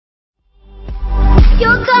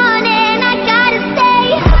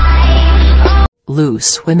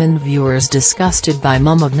Loose women viewers disgusted by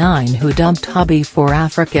mum of 9 who dumped hubby for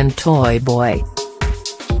African toy boy.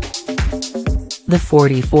 The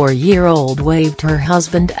 44-year-old waved her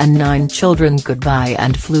husband and 9 children goodbye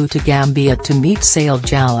and flew to Gambia to meet Sale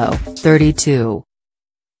Jallow, 32.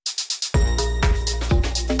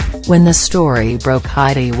 When the story broke,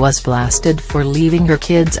 Heidi was blasted for leaving her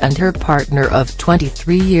kids and her partner of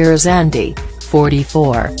 23 years Andy,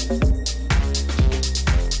 44.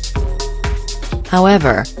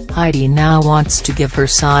 However, Heidi now wants to give her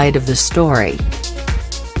side of the story.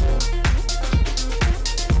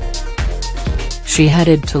 She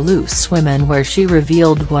headed to Loose Women where she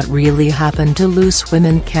revealed what really happened to Loose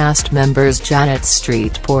Women cast members Janet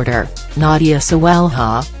Street Porter, Nadia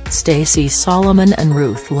Sawalha, Stacey Solomon and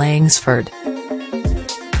Ruth Langsford.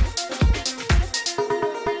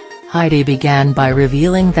 Heidi began by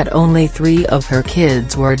revealing that only 3 of her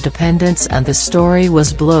kids were dependents and the story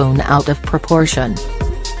was blown out of proportion.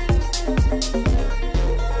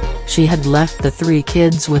 She had left the 3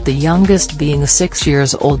 kids, with the youngest being 6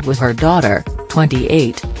 years old, with her daughter,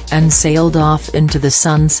 28, and sailed off into the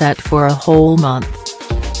sunset for a whole month.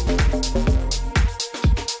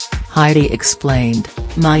 Heidi explained,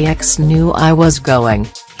 "My ex knew I was going,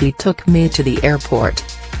 he took me to the airport.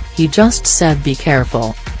 He just said be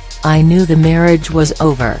careful. I knew the marriage was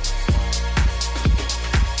over."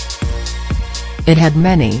 It had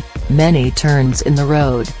many, many turns in the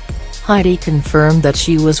road. Heidi confirmed that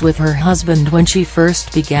she was with her husband when she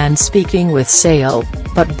first began speaking with Sale,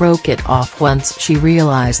 but broke it off once she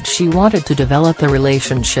realized she wanted to develop a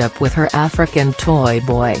relationship with her African toy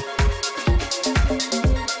boy.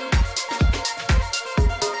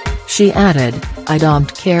 She added, "I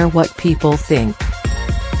don't care what people think.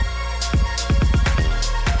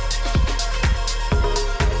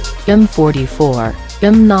 I'm 44,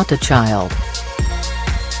 I'm not a child.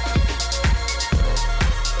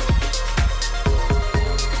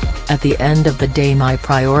 At the end of the day my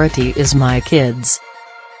priority is my kids."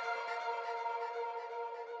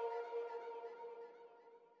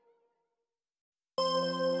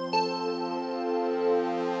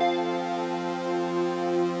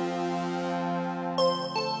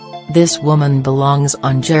 This woman belongs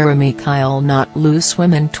on Jeremy Kyle not Loose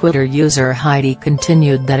Women. Twitter user Heidi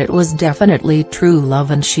continued that it was definitely true love,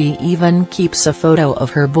 and she even keeps a photo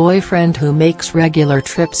of her boyfriend who makes regular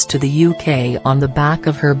trips to the UK on the back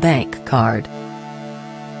of her bank card.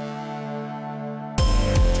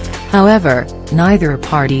 However, neither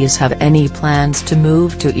parties have any plans to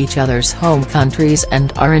move to each other's home countries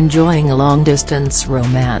and are enjoying a long-distance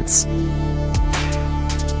romance.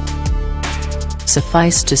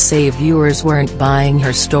 Suffice to say, viewers weren't buying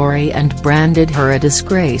her story and branded her a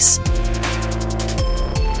disgrace.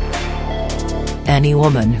 Any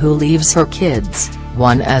woman who leaves her kids,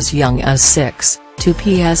 one as young as 6, to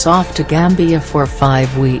PS off to Gambia for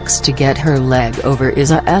 5 weeks to get her leg over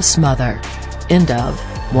is a mother. End of,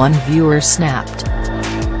 one viewer snapped.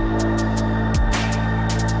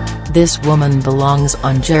 This woman belongs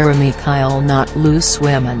on Jeremy Kyle not Loose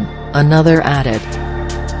Women, another added.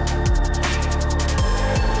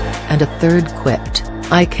 And a third quipped,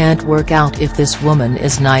 "I can't work out if this woman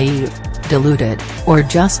is naive, deluded, or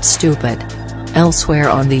just stupid." Elsewhere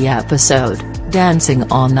on the episode, Dancing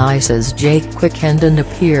on Ice's Jake Quickenden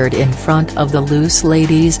appeared in front of the Loose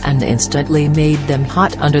ladies and instantly made them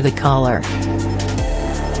hot under the collar.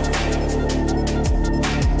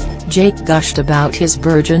 Jake gushed about his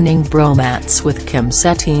burgeoning bromance with Kim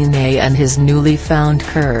Setine and his newly found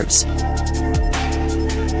curves.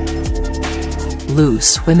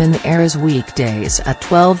 Loose Women airs weekdays at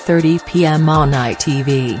 12:30 p.m. on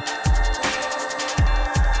ITV.